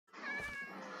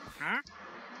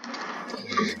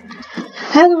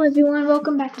Hello everyone,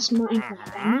 welcome back to some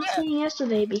Minecraft. I'm not saying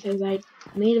yesterday because I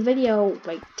made a video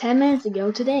like 10 minutes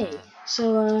ago today.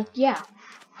 So yeah,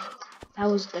 that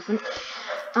was different.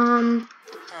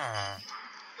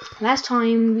 Last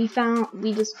time we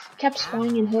just kept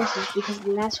spawning in horses because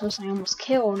the last horse I almost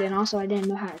killed, and also I didn't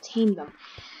know how to tame them.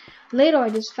 Later I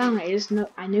just found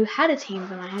I knew how to tame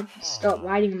them. I had to start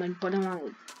riding them and put them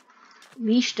on,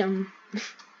 leash them,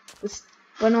 just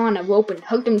put on a rope and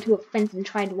hooked them to a fence and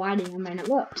tried riding them, and it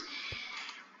worked.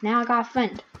 Now I got a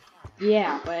friend.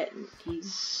 Yeah, but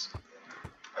he's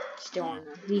still on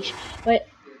the leash. But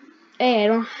hey,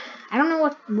 I don't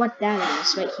know what that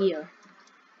is right here.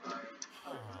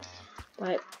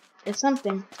 But it's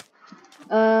something.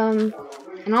 And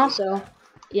also,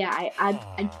 yeah,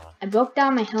 I broke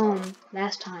down my home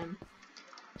last time.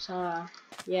 So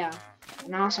yeah,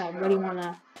 and also I really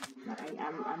wanna.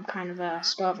 I'm kind of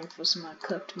starving for some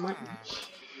cooked mutton.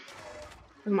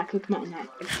 For my cooked mutton.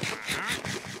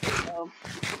 So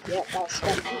yeah, that's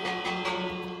stuff.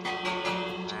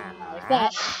 Like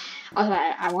that. Also,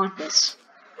 I want this.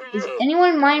 Does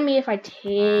anyone mind me if I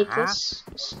take this?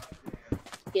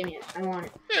 Give me it. I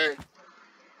want it.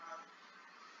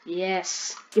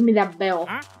 Yes. Give me that bell.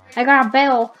 I got a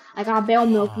bell. I got a bell,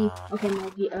 Milky. Okay,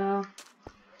 Milky.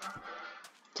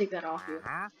 Take that off you.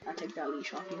 I'll take that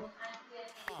leash off you.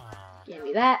 Give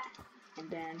me that. And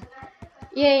then,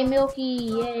 yay,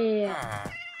 Milky. Yeah.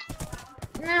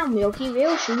 Now, Milky,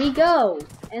 where should we go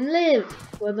and live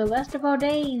for the rest of our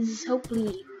days?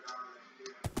 Hopefully.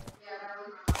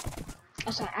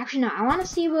 Oh, sorry. Actually, no. I want to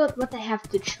see what they have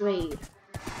to trade.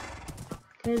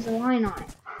 Cause why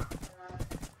not?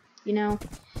 You know.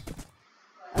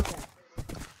 Okay.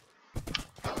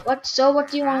 What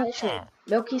do you want to trade?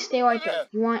 Milky, stay right there.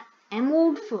 You want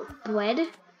emerald for bread?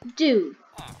 Dude.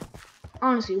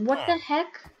 Honestly, what the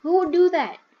heck? Who would do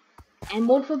that?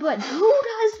 Emerald for bread. Who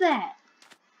does that?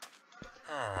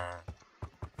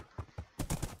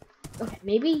 Okay,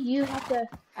 maybe you have to,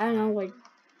 I don't know, like,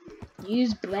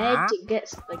 use bread to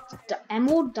get, like,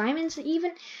 emerald diamonds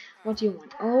even? What do you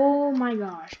want? Oh my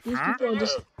gosh, these people are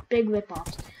just big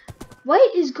rip-offs.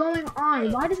 What is going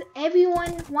on? Why does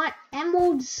everyone want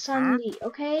emeralds suddenly,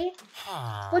 okay?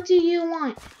 What do you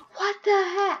want? What the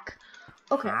heck?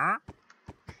 Okay.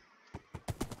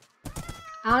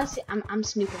 Honestly, I'm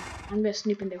snooping. I'm gonna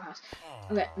snoop in their house.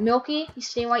 Okay, Milky, you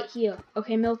stay right here.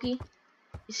 Okay, Milky,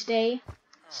 you stay.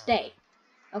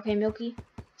 Okay, Milky,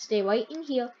 stay right in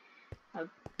here. I'll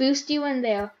boost you in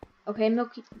there. Okay,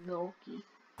 Milky,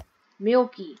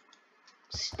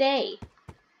 stay.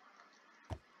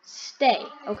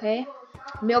 Okay,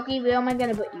 Milky, where am I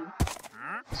gonna put you?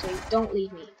 So you don't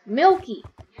leave me, Milky.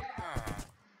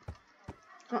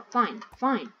 Oh, fine,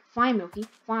 Milky,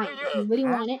 fine. If you really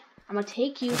want it, I'm gonna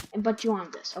take you and put you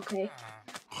on this. Okay,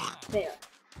 there.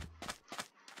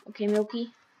 Okay,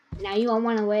 Milky. Now you all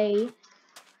run away.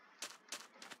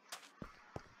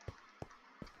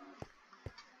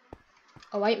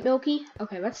 Alright, Milky.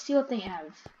 Okay, let's see what they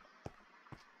have.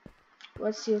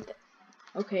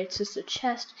 Okay, it's just a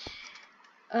chest.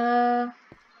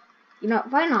 You know,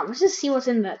 why not? Let's just see what's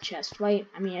in that chest, right?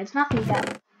 I mean, it's nothing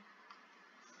that.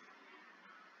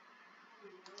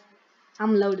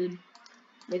 I'm loaded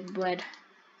with bread.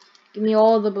 Give me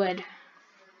all the bread.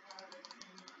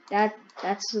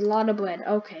 That's a lot of bread.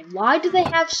 Okay, why do they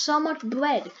have so much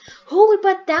bread? Who would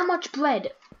put that much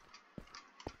bread?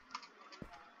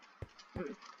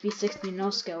 V60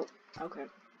 no scope. Okay.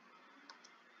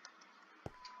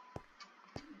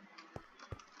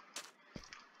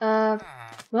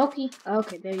 Milky.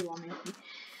 Okay, there you are, Milky.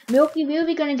 Milky, where are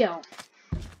we gonna go?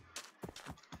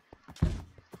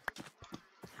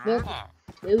 Milky,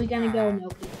 where are we gonna go,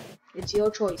 Milky? It's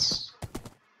your choice.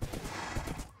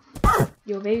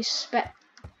 You're a very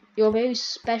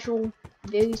special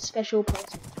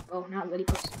person. Oh, not really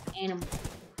person. Animal,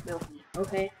 Milky.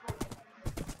 Okay.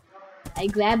 I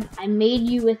made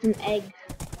you with an egg.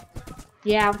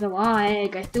 Yeah, with a raw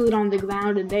egg. I threw it on the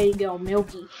ground, and there you go,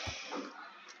 Milky.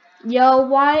 Yo,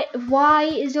 why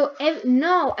is there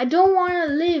no, I don't want to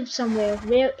live somewhere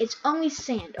where it's only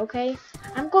sand, okay?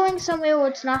 I'm going somewhere where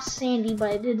it's not sandy,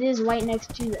 but it is right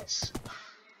next to this.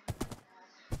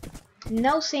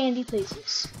 No sandy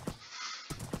places.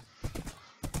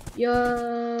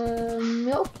 Yo,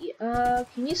 Milky,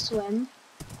 can you swim?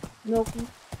 Milky,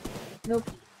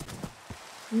 Milky,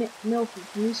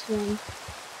 can you swim?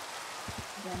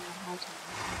 I don't know how to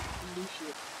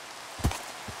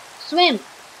swim!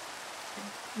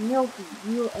 Milky,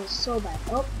 you are so bad.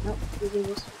 Oh, no, you're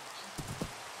able to swim.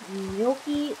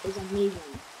 Milky is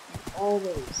amazing in all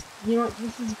ways. You know,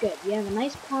 this is good. We have a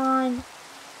nice pond.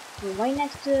 We're right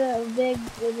next to a big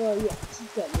river. Yeah, this is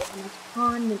good. We have enough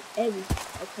pond and everything,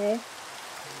 okay?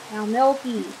 Now,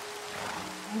 Milky. I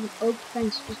have an oak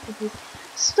fence just because.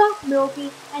 Stop, Milky.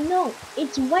 I know,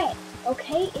 it's wet,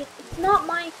 okay? It's not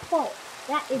my fault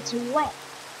that it's wet.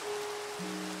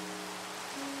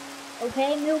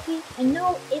 Okay, Milky? I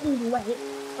know it is wet,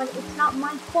 but it's not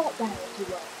my fault that it's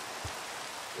wet.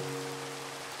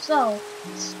 So,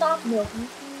 stop, Milky,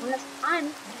 unless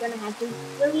I'm gonna have to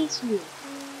release you.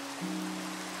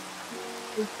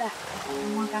 In fact, I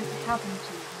don't want that to happen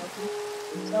to you, Milky.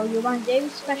 So you're on very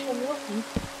special Milky,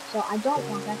 so I don't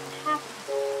want that to happen.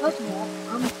 First of all,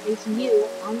 I'm facing you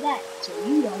on that, so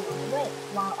you don't run away,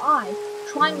 while I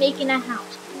try making a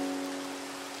house.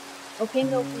 Okay,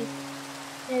 Milky?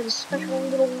 There's a special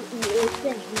little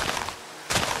thing.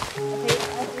 Okay, I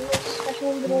have a little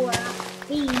special little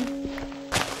feed.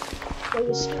 So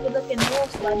you stupid looking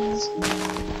horse buddies.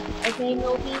 Okay,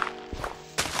 Milky?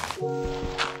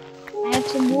 I have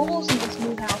some rules in this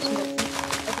new house, Milky.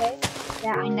 Okay?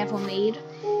 That I never made.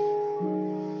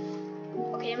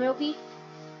 Okay, Milky?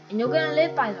 And you're gonna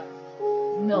live by them.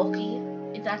 Milky.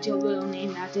 If that's your real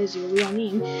name, that is your real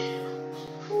name. And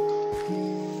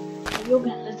you're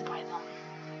gonna live by them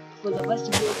for the rest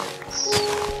of your lives.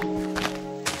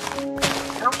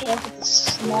 I don't care if it's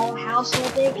a small house or a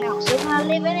big house, you're gonna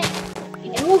live in it.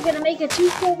 And we're gonna make a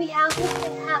 2-story house. We're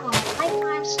gonna have a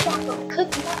lifetime stock of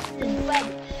cooked mutton and bread.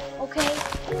 Okay?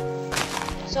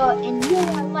 So, and you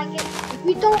won't like it. If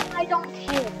you don't, I don't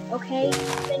care. Okay?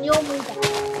 Then you'll move out.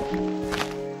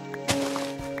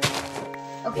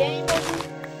 Okay?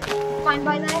 Fine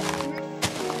by that?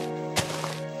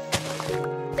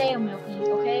 There,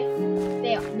 Milky. Okay?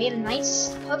 There. Made a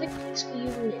nice, perfect place for you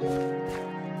to live.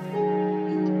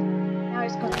 Now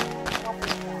it's gonna pop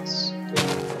this glass.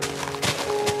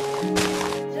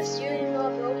 Is this you in your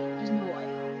building? There's no way.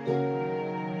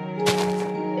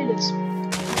 It is.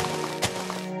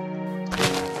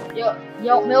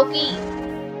 Yo, Milky.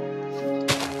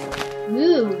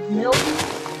 Move, Milky.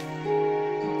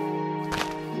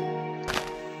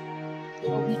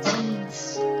 Oh, wheat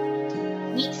seeds.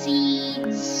 Wheat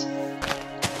seeds.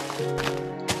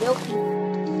 Milky.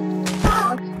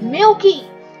 Milky!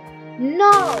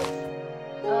 No!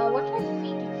 What can I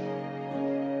feed you?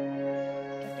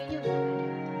 Can I feed you with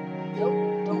bread? Nope,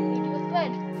 don't feed you with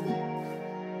bread.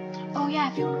 Oh yeah, I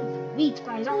feed you with wheat,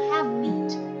 but I don't have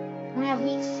wheat. I don't have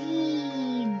wheat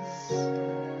seeds.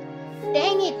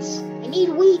 Dang it! I need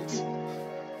wheat!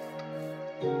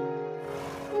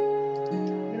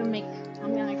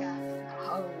 I'm gonna go.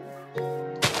 Oh.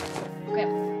 Okay,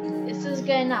 this is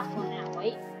good enough for now,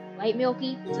 right? Right,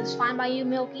 Milky? Is this fine by you,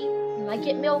 Milky? You like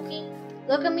it, Milky?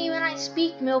 Look at me when I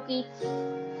speak, Milky.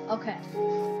 Okay.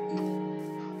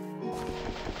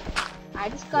 I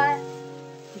just got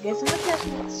to get some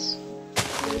adjustments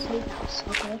to this new house,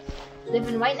 okay?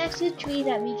 Living right next to the tree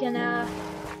that we can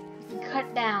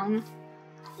cut down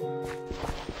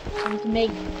so we can make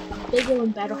a bigger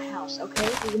and better house, okay?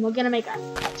 We're gonna make a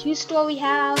 2-story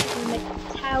house, we're gonna make a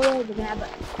tower, we're gonna have a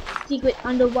secret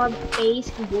underwater base,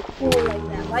 because we're cool like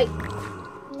that, right?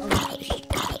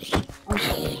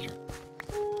 Okay.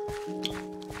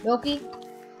 Milky,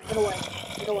 get away,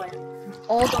 get away.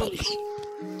 All those.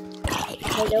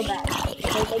 Okay, they're bad.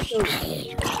 Okay, they kill you.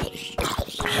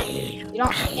 You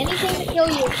don't anything to kill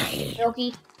you,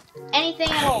 Milky. Anything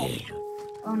at all.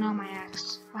 Oh no, my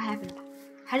axe. What happened?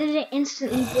 How did it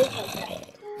instantly break like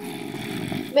that?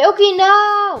 Milky,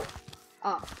 no!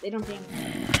 Oh, they don't think.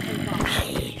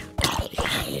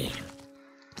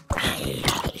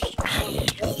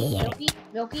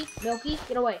 Milky,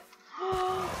 get away.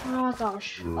 Oh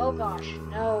gosh,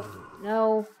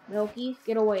 no, Milky,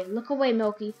 get away. Look away,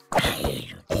 Milky.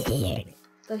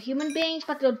 They're human beings,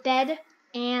 but they're dead,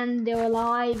 and they're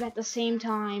alive at the same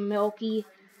time, Milky.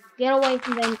 Get away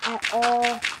from them at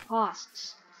all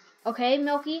costs. Okay,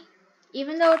 Milky?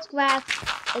 Even though it's grass,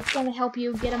 it's gonna help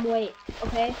you get them away,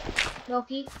 okay?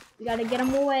 Milky, we gotta get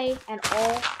them away at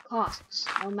all costs,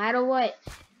 no matter what.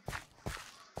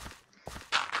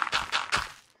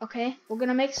 Okay, we're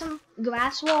gonna make some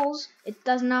glass walls. It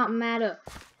does not matter.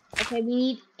 Okay, we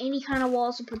need any kind of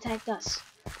walls to protect us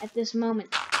at this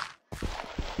moment.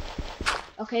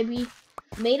 Okay, we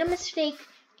made a mistake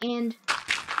and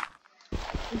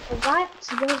we forgot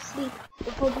to go to sleep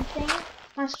before the thing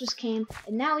monsters came,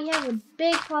 and now we have a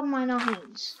big problem on our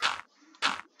hands.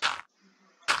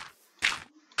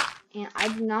 And I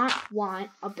do not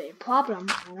want a big problem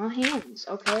on our hands,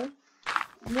 okay?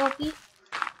 Milky?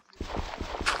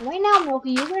 Right now,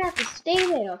 Milky, you're gonna have to stay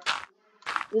there.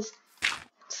 Just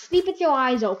sleep with your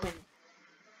eyes open.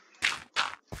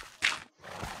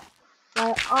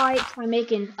 I try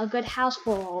making a good house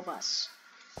for all of us,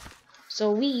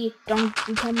 so we don't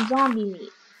become zombie meat.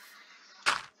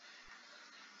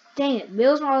 Dang it,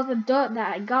 where's all the dirt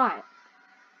that I got?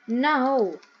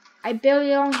 No, I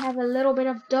barely only have a little bit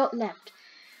of dirt left.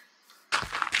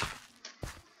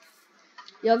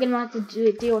 You're gonna have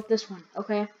to deal with this one,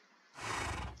 okay?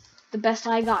 The best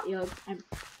I got, yo. I'm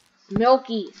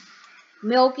Milky.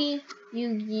 Milky,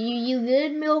 you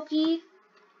good, Milky?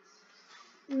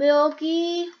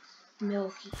 Milky,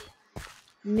 Milky,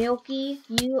 Milky,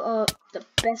 you are the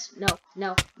best. No,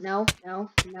 no, no, no,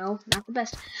 no, not the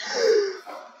best.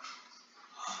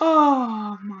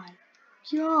 Oh my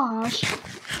gosh,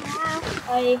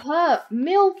 I hurt.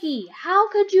 Milky, how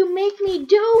could you make me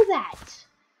do that?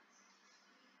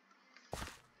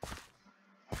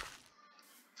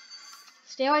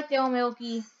 Stay right there,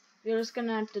 Milky. You're just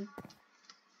gonna have to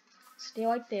stay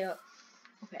right there.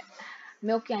 Okay,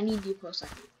 Milky, I need you for a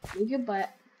second. Move your butt.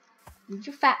 Move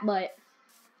your fat butt.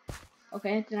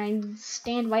 Okay, then I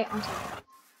stand right on top.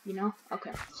 You know?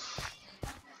 Okay.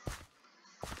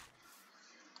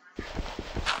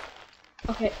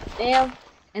 Okay, there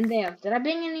and there. Did I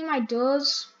bring any of my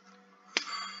doors?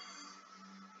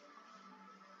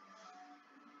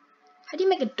 How do you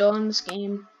make a door in this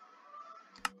game?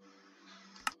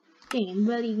 Game.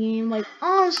 Like,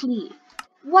 honestly,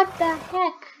 what the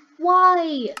heck?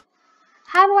 Why?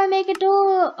 How do I make a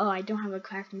door? Oh, I don't have a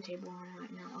crafting table on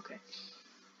right now. Okay.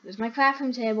 There's my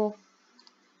crafting table.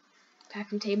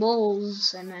 Crafting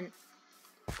tables, and then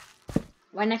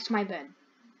right next to my bed.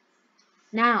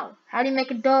 Now, how do you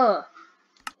make a door?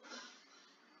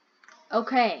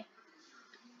 Okay.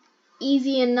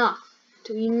 Easy enough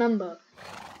to remember.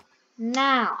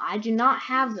 Now, I do not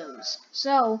have those.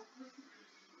 So,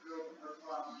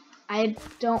 I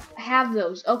don't have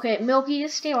those. Okay, Milky,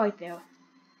 just stay right there.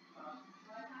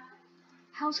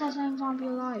 How's that zombie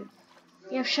alive?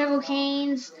 We have sugar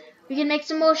canes. We can make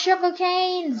some more sugar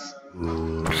canes.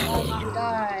 Oh my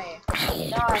god.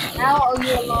 God, how are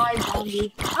you alive,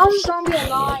 zombie? How's a zombie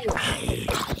alive?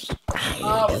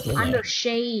 Oh, it's under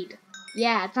shade.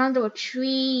 Yeah, it's under a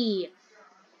tree.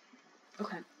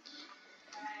 Okay.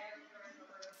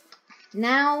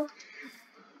 Now,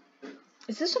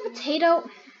 is this a potato?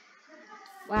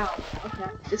 Wow,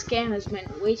 okay. This game has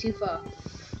went way too far.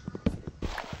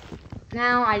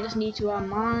 Now I just need to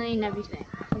mine everything.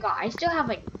 I forgot, I still have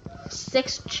like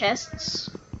 6 chests.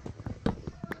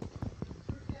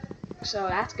 So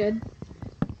that's good.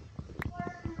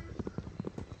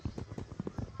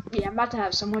 Yeah, I'm about to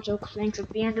have so much oak planks at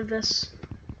the end of this.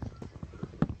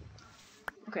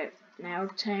 Okay, now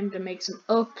time to make some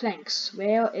oak planks.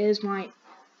 Where is my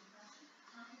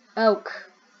oak?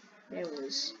 There it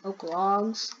is. Oak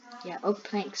logs. Yeah, oak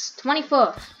planks.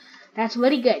 24. That's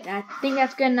really good. I think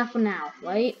that's good enough for now,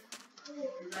 right?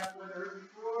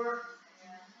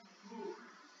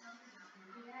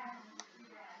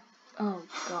 Oh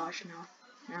gosh, no.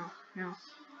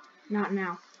 Not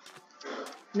now.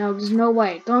 No, there's no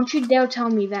way. Don't you dare tell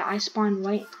me that I spawned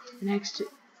right next to...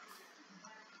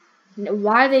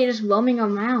 Why are they just roaming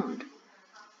around?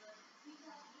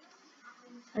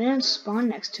 I didn't spawn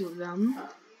next to them.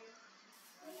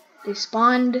 They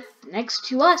spawned next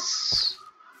to us.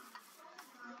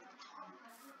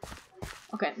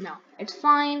 Okay, no. It's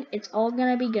fine. It's all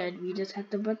gonna be good. We just have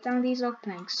to put down these oak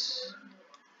planks.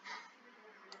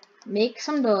 Make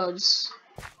some doors.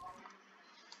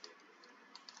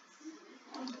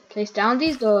 Place down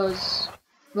these doors.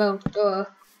 Well,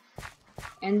 door.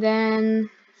 And then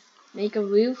make a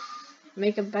roof.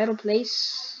 Make a better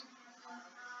place.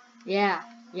 Yeah,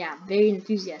 very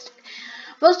enthusiastic.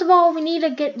 First of all, we need to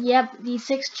get, these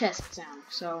 6 chests down.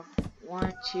 So,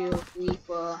 1, 2, 3,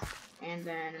 4, and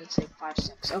then it's like 5,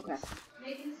 6. Okay.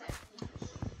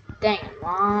 Dang it,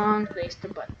 wrong place to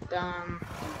put them.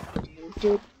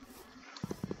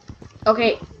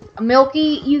 Okay,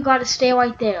 Milky, you gotta stay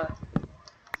right there.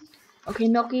 Okay,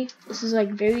 Milky, this is like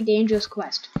very dangerous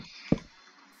quest.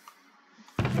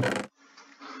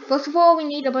 First of all, we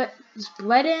need to put this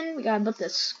bread in. We gotta put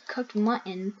this cooked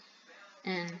mutton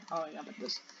and we gotta put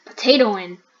this potato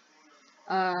in.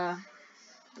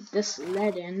 Put this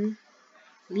lead in.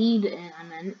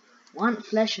 Want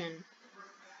flesh in.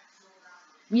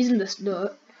 Using this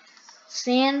dirt.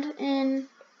 Sand in.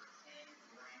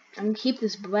 I'm gonna keep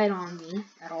this bread on me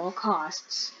at all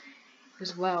costs.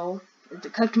 As well. The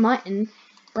cooked mutton.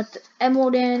 Put the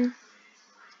emerald in.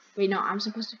 Wait, no, I'm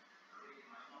supposed to.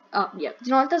 Oh, yeah.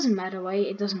 You know, it doesn't matter, right?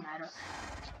 It doesn't matter.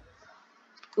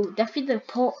 Ooh, definitely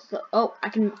I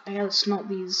gotta smelt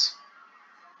these.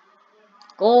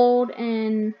 Gold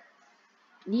and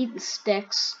Need the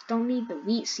sticks. Don't need the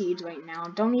wheat seeds right now.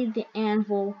 Don't need the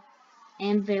anvil.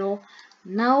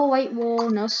 No white wool.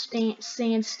 No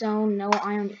sandstone. No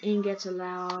iron ingots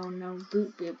allowed. No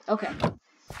boop boop. Okay.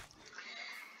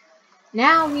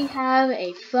 Now we have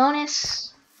a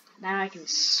furnace that I can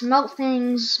smelt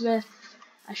things with.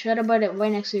 I should have put it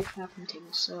right next to the crafting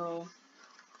table. So,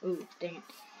 ooh, dang it.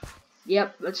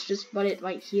 Yep. Let's just put it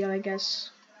right here, I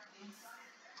guess.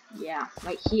 Yeah,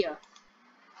 right here.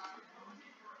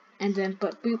 And then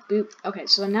put boop boop. Okay,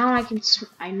 so now I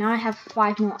have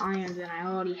 5 more iron than I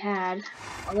already had.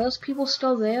 Are those people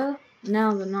still there?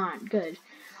 No, they're not. Good.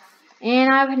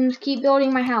 And I can keep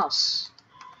building my house.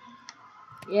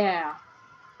 Yeah.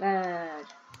 Bad.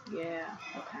 Yeah.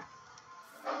 Okay.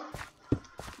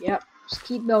 Yep. Just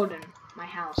keep building my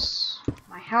house.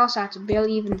 My house I have to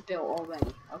barely even build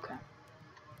already. Okay.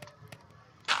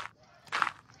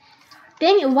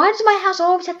 Dang it! Why does my house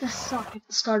always have to suck at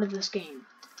the start of this game?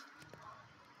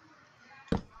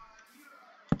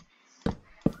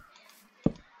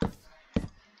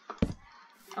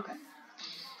 Okay.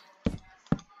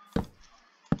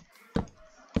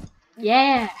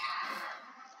 Yeah.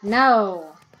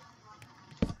 No.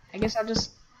 I guess I'll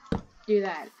just do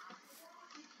that.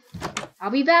 I'll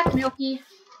be back, Milky.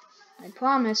 I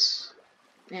promise.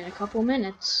 In a couple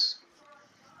minutes.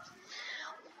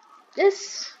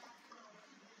 It's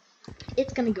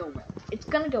gonna go well. It's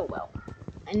gonna go well.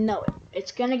 I know it.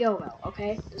 It's gonna go well,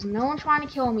 okay? There's no one trying to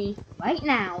kill me right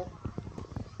now.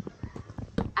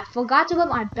 I forgot to put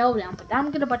my bell down, but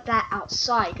I'm gonna put that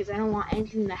outside because I don't want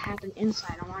anything to happen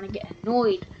inside. I want to get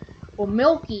annoyed. Or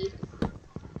Milky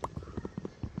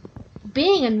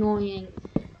being annoying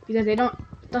because they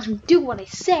doesn't do what I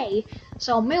say.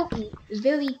 So Milky is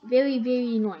very, very,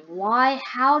 very annoying. Why?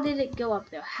 How did it go up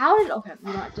there? How did? Okay,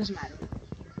 you know what? It doesn't matter.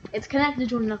 It's connected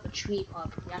to another tree,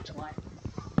 probably. That's why.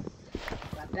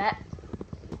 Got that.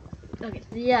 Okay,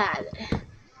 yeah.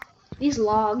 These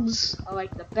logs are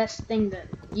like the best thing to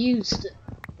use to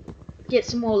get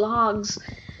some more logs.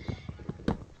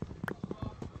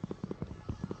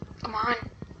 Come on.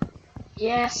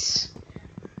 Yes.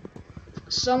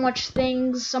 So much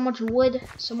things, so much wood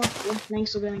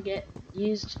things are gonna get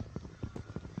used.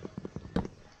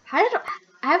 I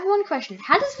have one question.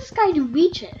 How does this guy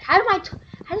reach it? How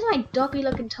does my dopey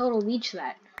looking total reach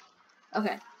that?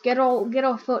 Okay, get all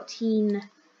 14.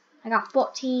 I got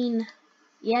 14.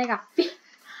 Yeah,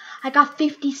 I got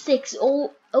 56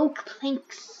 oak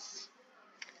planks.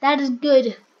 That is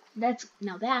good. That's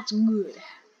good.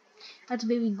 That's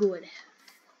very good.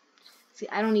 See,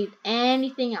 I don't need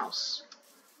anything else.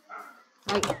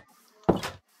 Right now.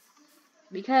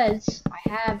 Because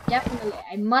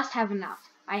I must have enough.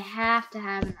 I have to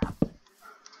have enough.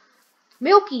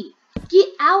 Milky, get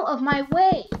out of my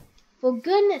way. For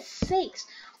goodness sakes.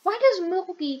 Why does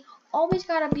Milky always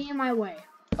gotta be in my way?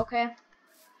 Okay.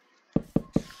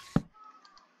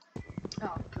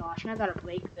 Oh gosh, I gotta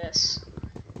break this.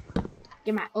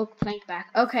 Get my oak plank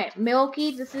back. Okay,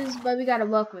 Milky, this is what we gotta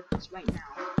work with this right now.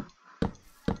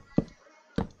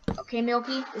 Okay,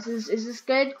 Milky, is this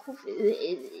good?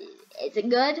 Is it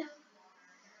good?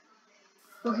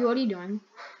 Milky, what are you doing?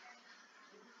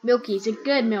 Milky, is it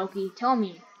good, Milky? Tell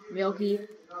me, Milky.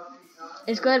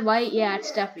 It's good, right? Yeah,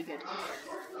 it's definitely good.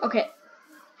 Okay.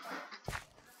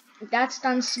 That's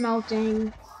done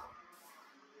smelting.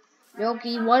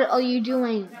 Milky, what are you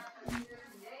doing?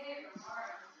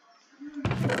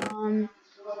 So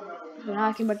now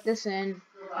I can put this in.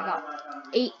 I got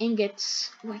 8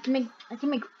 ingots. Ooh, I can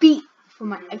make feet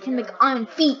for I can make iron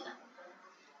feet.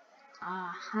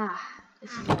 Aha.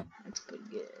 That's pretty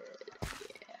good.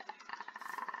 Yeah.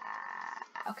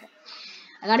 Okay.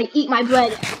 I gotta eat my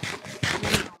bread.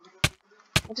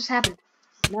 What just happened?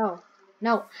 No.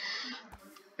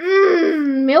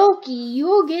 Milky,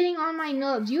 you're getting on my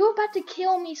nerves. You're about to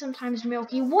kill me sometimes,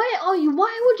 Milky.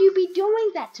 Why would you be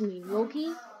doing that to me,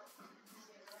 Milky?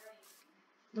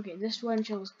 Okay, this one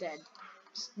shell's dead.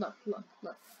 Just look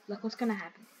what's gonna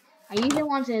happen. I usually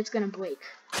want it, it's gonna break.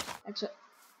 That's what.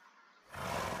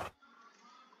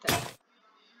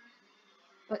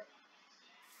 What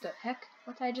the heck?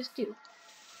 What did I just do?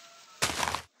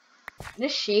 I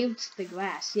just shaved the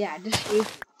grass. Yeah,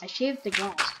 I shaved the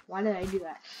grass. Why did I do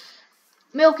that?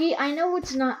 Milky, I know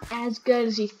it's not as good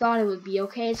as you thought it would be,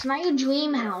 okay? It's not your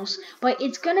dream house, but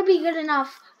it's gonna be good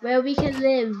enough where we can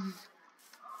live.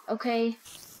 Okay?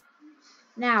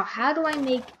 Now, how do I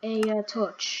make a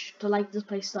torch to light this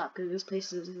place up? Because this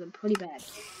place is pretty bad.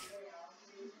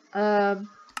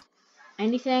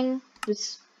 Anything?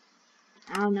 Just,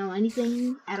 I don't know,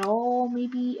 anything at all,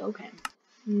 maybe? Okay.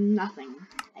 Nothing.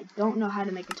 I don't know how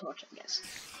to make a torch, I guess.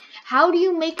 How do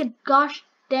you make a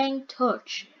dang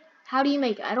touch. How do you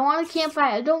make it? I don't want a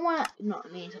campfire. I don't want to. No, I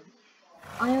mean some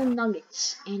iron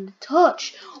nuggets and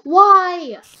touch.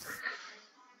 Why?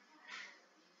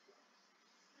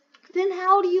 Then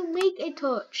how do you make a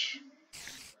touch?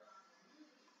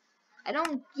 I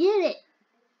don't get it.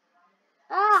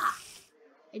 Ah,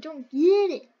 I don't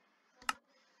get it.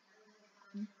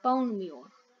 Bone meal.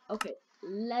 Okay,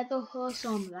 leather horse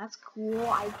armor. That's cool.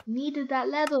 I needed that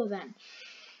leather then.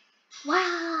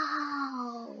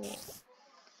 Wow.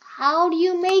 How do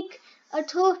you make a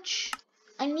torch?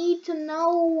 I need to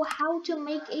know how to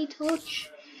make a torch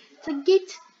to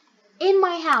get in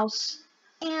my house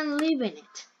and live in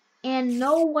it and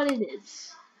know what it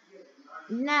is.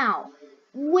 Now,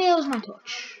 where's my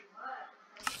torch?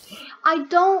 I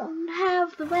don't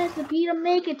have the recipe to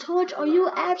make a torch. Are you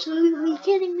absolutely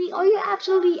kidding me? Are you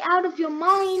absolutely out of your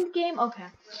mind, game? Okay.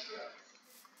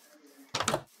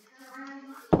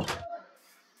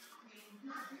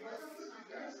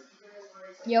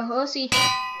 Yo, Horsey.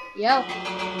 Yo.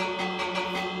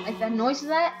 Like that noise of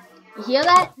that? You hear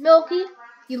that, Milky?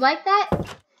 You like that?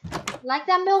 Like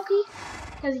that, Milky?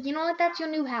 Because you know what? That's your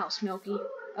new house, Milky.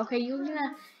 Okay, you're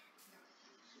gonna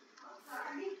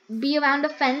be around a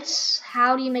fence.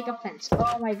 How do you make a fence?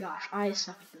 Oh my gosh, I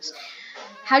suck at this.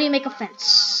 How do you make a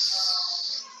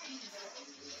fence?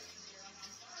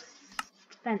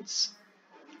 Fence.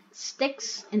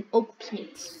 Sticks and oak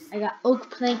planks. I got oak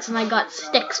planks and I got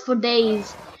sticks for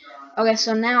days. Okay,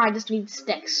 so now I just need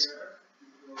sticks.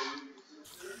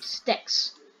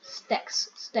 Sticks. Sticks.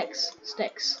 Sticks.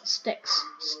 Sticks. Sticks.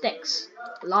 Sticks.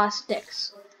 A lot of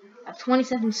sticks. I have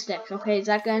 27 sticks. Okay, is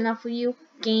that good enough for you?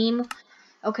 Game.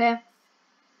 Okay.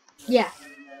 Yeah.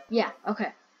 Yeah.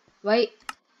 Okay. Right.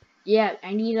 Yeah.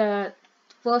 I need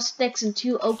 4 sticks and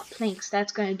 2 oak planks.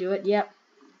 That's gonna do it. Yep.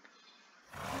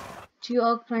 2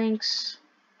 oak planks.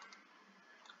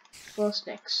 4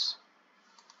 sticks.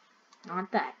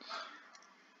 Not that.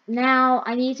 Now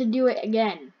I need to do it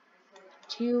again.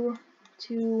 2,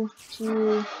 2,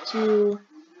 2, 2.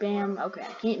 Bam. Okay.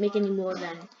 I can't make any more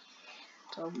than.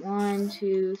 So 1,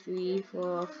 2, 3,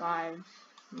 4, 5.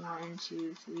 1,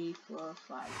 2, 3, 4,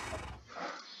 5.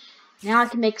 Now I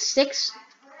can make 6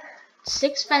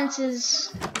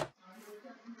 fences.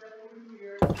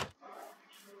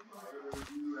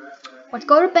 Let's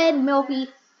go to bed, Milky.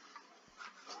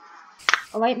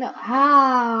 Alright,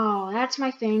 Wow, that's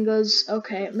my fingers.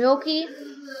 Okay, Milky.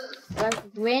 That's a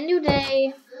brand new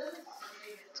day.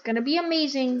 It's gonna be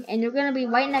amazing, and you're gonna be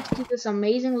right next to this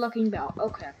amazing looking bell.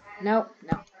 Okay. No,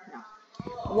 no, no.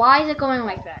 Why is it going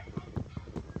like that?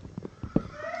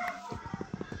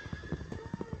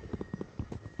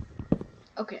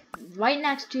 Okay, right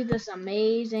next to this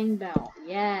amazing bell.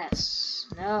 Yes.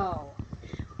 No.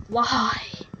 Why?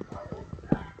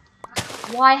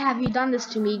 Why have you done this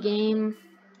to me, game?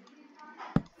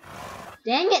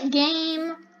 Dang it,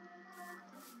 game.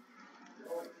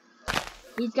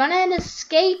 He's gonna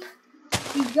escape.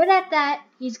 He's good at that.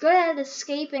 He's good at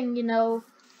escaping, you know.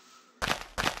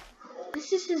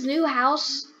 This is his new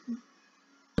house.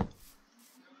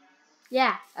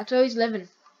 Yeah, that's where he's living,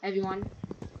 everyone.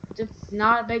 It's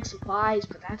not a big surprise,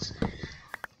 but that's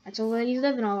where he's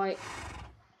living, alright.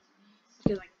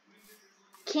 Because like,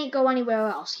 can't go anywhere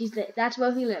else. That's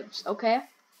where he lives, okay?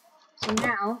 So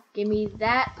now, give me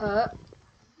that pup.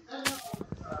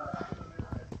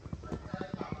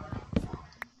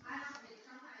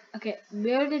 Okay,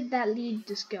 where did that lead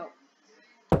just go?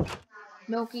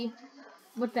 Milky,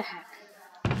 what the heck?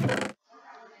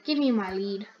 Give me my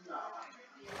lead.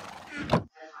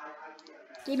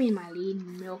 Give me my lead,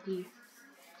 Milky.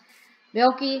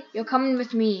 Milky, you're coming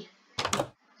with me.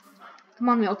 Come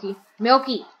on, Milky.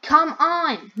 Milky, come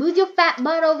on! Move your fat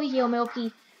butt over here,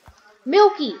 Milky.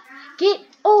 Milky, get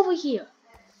over here.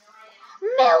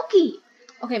 Milky!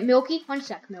 Okay, Milky, 1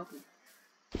 sec, Milky.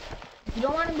 If you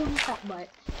don't want to move your fat butt,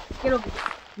 get over here.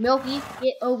 Milky,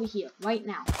 get over here right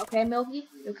now. Okay, Milky,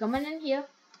 you're coming in here.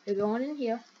 You're going in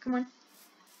here. Come on.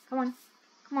 Come on.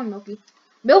 Come on, Milky.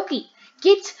 Milky,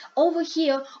 get over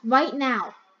here right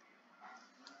now.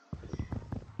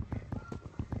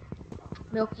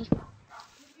 Milky,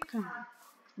 come on.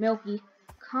 Milky,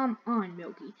 come on,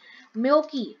 Milky.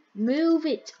 Milky, move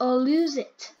it or lose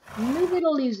it. Move it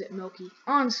or lose it, Milky.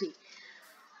 Honestly.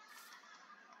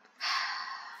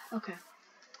 Okay.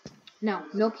 No,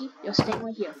 Milky, you're staying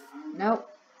right here. No.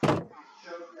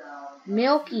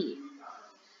 Milky.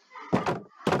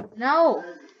 No.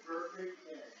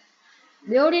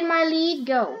 Building my lead,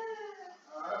 go.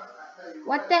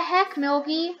 What the heck,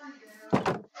 Milky?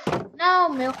 No,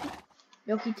 Milky.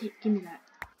 Milky, give me that.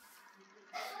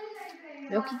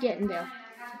 Milky, get in there.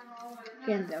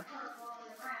 Get in there.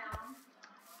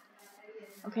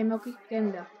 Okay, Milky, get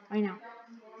in there right now.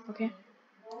 Okay.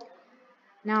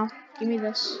 Now, give me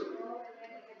this.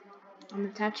 I'm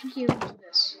attaching you to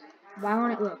this. Why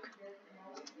won't it work?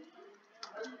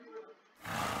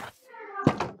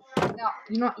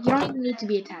 No, you don't even need to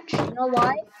be attached. You know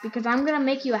why? Because I'm gonna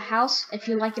make you a house if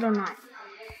you like it or not.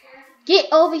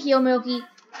 Get over here, Milky.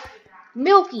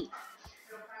 Milky!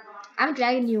 I'm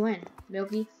dragging you in.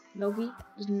 Milky,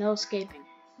 there's no escaping.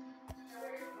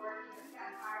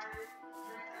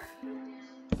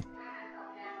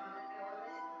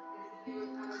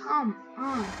 Come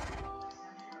on.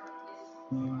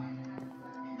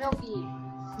 Milky.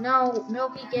 No,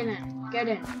 Milky, get in. Get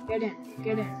in.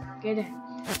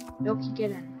 Milky,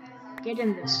 get in. Get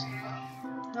in this.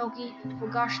 Milky, for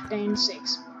gosh dang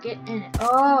sakes. Get in it.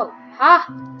 Oh!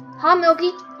 Ha,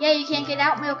 Milky? Yeah, you can't get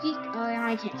out, Milky? Oh, yeah,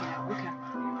 I can't get out. Okay.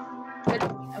 Good.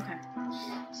 Okay.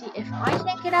 See, if I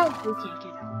can't get out, you can't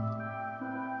get out.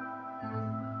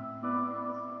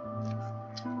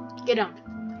 Get out.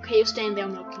 Okay, you stand there,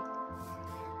 Milky.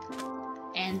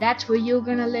 And that's where you're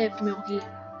gonna live, Milky.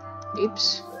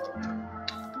 Oops.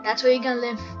 That's where you're gonna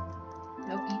live,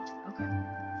 Milky. Okay.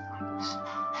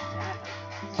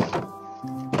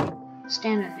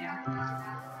 Stand in there.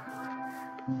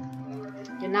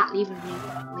 You're not leaving me,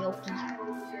 Milky.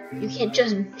 You can't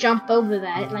just jump over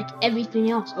that like everything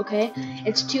else, okay?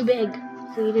 It's too big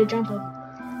for you to jump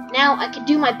over. Now I can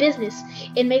do my business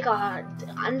and make a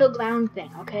underground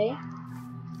thing, okay?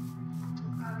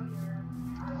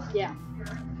 Yeah.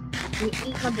 You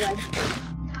eat my bread.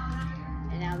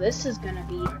 And now this is gonna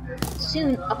be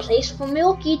soon a place for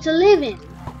Milky to live in.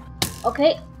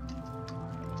 Okay?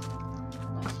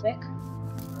 Quick.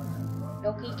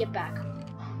 Milky, get back.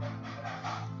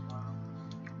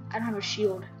 I don't have a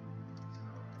shield.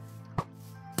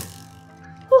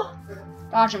 Whew.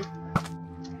 Dodge him.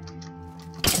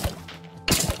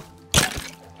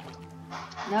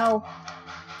 No.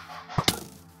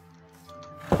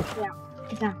 Yeah,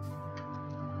 get down.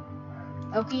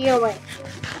 Milky, get away.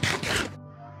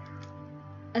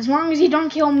 As long as you don't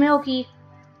kill Milky.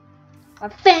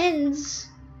 Offends.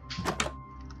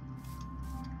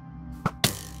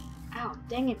 Ow,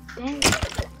 dang it.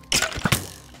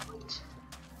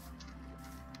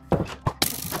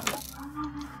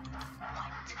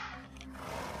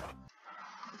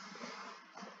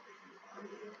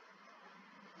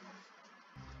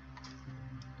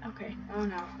 Okay, oh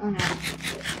no.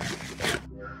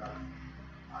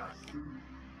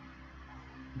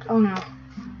 Oh no,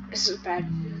 this is bad.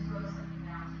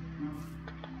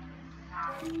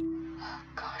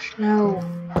 Gosh, no.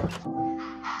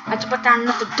 I have to put down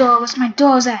another door. Where's my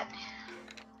doors at?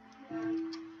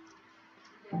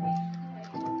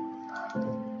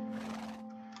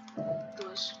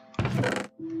 Doors.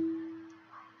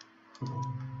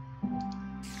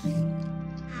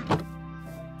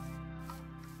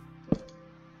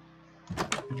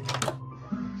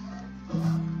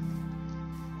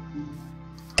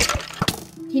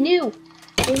 He knew.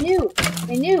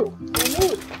 They knew.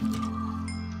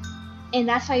 And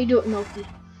that's how you do it, Milky.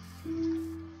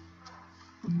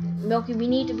 Milky, we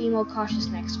need to be more cautious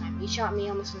next time. He shot me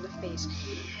almost in the face.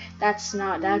 That's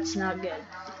not good.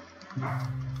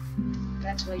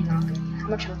 That's really not good. How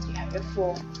much health do you have? You're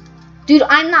full. Dude,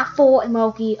 I'm not full,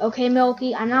 Milky. Okay,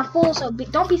 Milky? I'm not full, so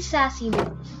don't be sassy,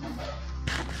 Milky.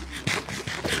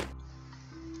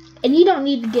 And you don't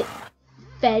need to get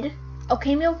fed.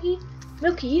 Okay, Milky?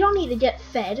 Milky, you don't need to get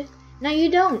fed. No, you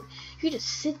don't. You just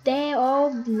sit there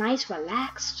all nice,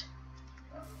 relaxed.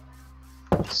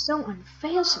 So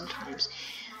unfair sometimes.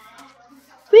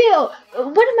 What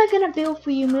am I gonna build for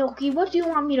you, Milky? What do you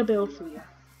want me to build for you?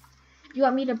 You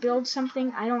want me to build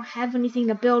something? I don't have anything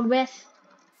to build with.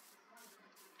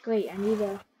 Great, I need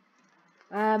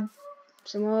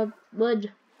some more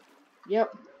wood.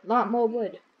 Yep, a lot more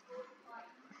wood.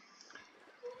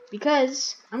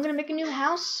 Because I'm gonna make a new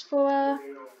house for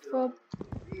him.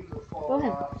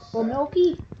 For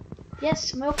Milky.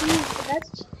 Yes, Milky is the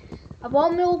best of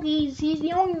all Milkies. He's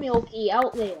the only Milky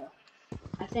out there.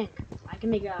 I think. I can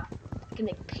make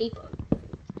paper.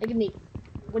 I can make,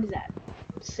 what is that?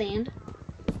 Sand?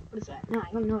 What is that? No,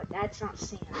 I don't know it. That's not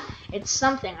sand. It's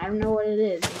something. I don't know what it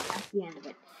is. It's at the end of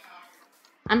it.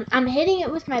 I'm hitting it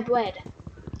with my bread.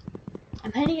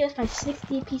 I'm hitting it with my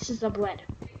 60 pieces of bread.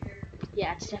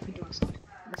 Yeah, it's definitely doing something.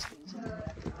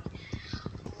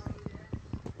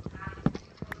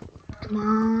 Come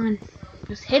on.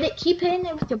 Just hit it. Keep hitting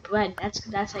it with your bread.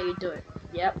 That's how you do it.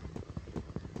 Yep.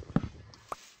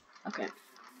 Okay.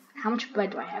 How much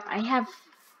bread do I have? I have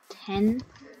 10.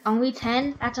 Only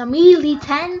 10? That's a measly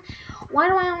 10? Why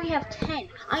do I only have 10?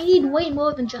 I need way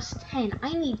more than just 10.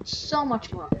 I need so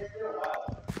much more.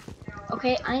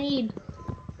 Okay, I need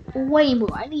way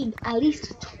more. I need at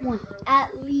least 20.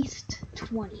 At least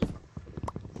 20.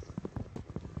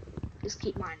 Just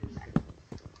keep mining that.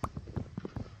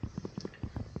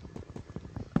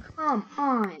 Come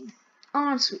on.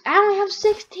 Honestly, I only have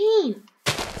 16.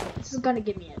 This is gonna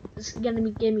give me it. This is gonna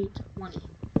give me 20.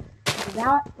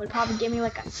 That would probably give me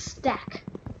like a stack.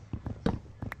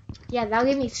 Yeah, that'll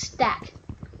give me a stack.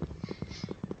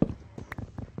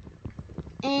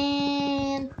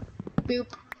 And boop.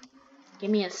 Give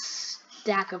me a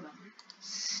stack of them.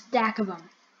 Stack of them.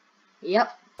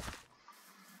 Yep.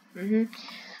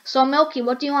 So Milky,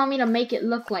 what do you want me to make it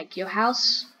look like? Your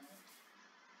house?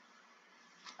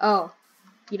 Oh,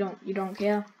 you don't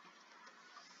care?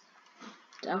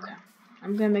 Okay.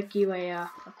 I'm gonna make you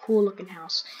a cool looking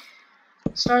house.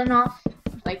 Starting off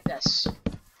like this.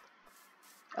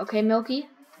 Okay, Milky?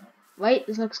 Wait,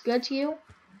 this looks good to you?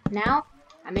 Now,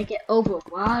 I make it over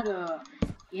water.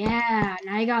 Yeah,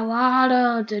 now you got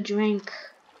water to drink.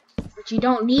 But you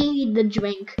don't need the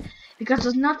drink. Because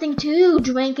there's nothing to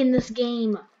drink in this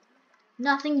game.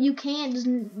 Nothing you can't,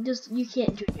 you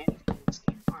can't drink anything in this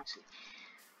game, honestly.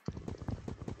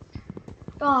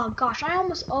 Oh gosh, I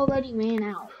almost already ran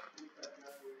out.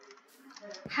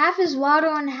 Half is water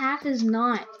and half is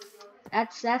not.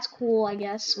 That's cool, I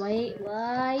guess. Wait.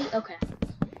 Okay.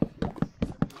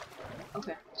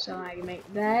 Okay, so I can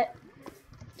make that.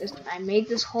 I made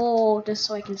this hole just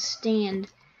so I can stand.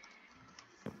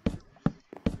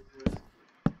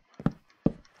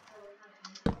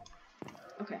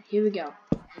 Okay, here we go.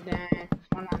 And then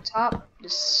one on top,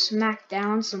 just smack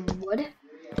down some wood.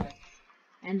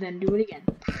 And then do it again.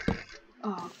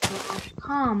 Oh gosh,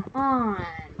 come on.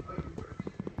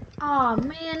 Oh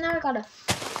man, now I gotta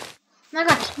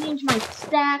change my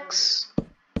stacks.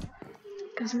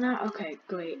 Cause now, okay,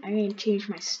 great. I need to change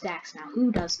my stacks now.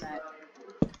 Who does that?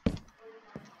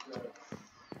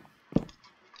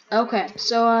 Okay,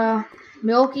 so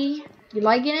Milky, you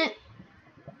liking it?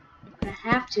 I'm gonna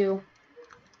have to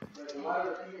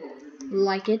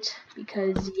like it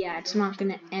because yeah, it's not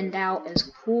gonna end out as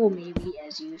cool maybe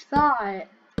as you thought.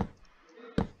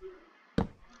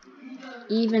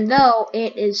 Even though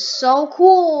it is so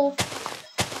cool.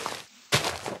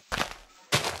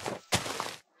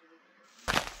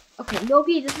 Okay,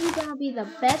 Milky, this is gonna be the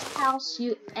best house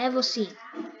you ever seen.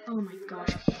 Oh my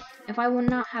gosh. If I would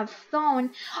not have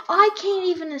thrown, I can't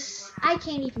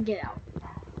even get out.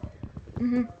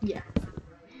 Yeah.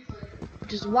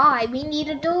 Which is why we need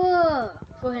a door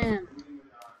for him.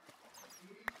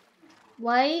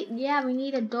 Right? Yeah, we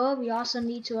need a door. We also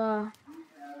need to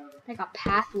make a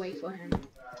pathway for him.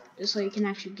 Just so he can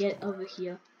actually get over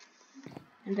here.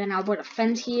 And then I'll put a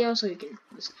fence here so you can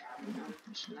just,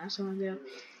 just nice one there.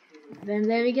 Then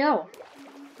there we go.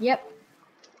 Yep.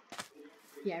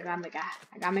 Yeah, I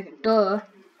gotta make a door.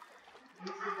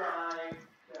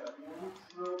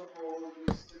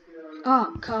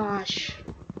 Oh gosh.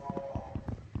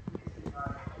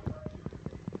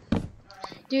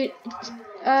 Dude,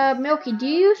 Milky, do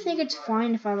you think it's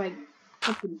fine if I like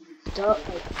put the dirt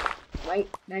like right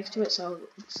next to it so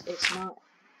it's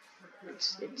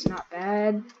not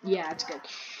bad? Yeah, it's good.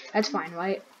 That's fine,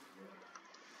 right?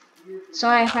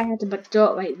 Sorry if I had to put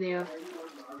dirt right there.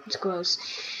 It's gross.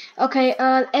 Okay,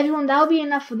 everyone, that'll be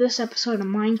enough for this episode of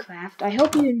Minecraft. I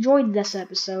hope you enjoyed this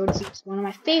episode. It's one of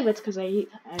my favorites because I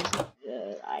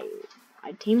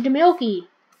tamed a Milky.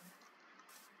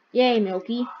 Yay,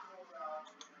 Milky.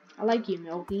 I like you,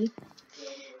 Milky.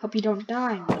 Hope you don't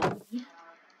die, Milky.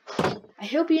 I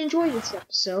hope you enjoyed this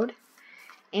episode.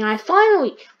 And I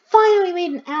finally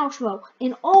made an outro.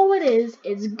 And all it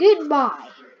is goodbye.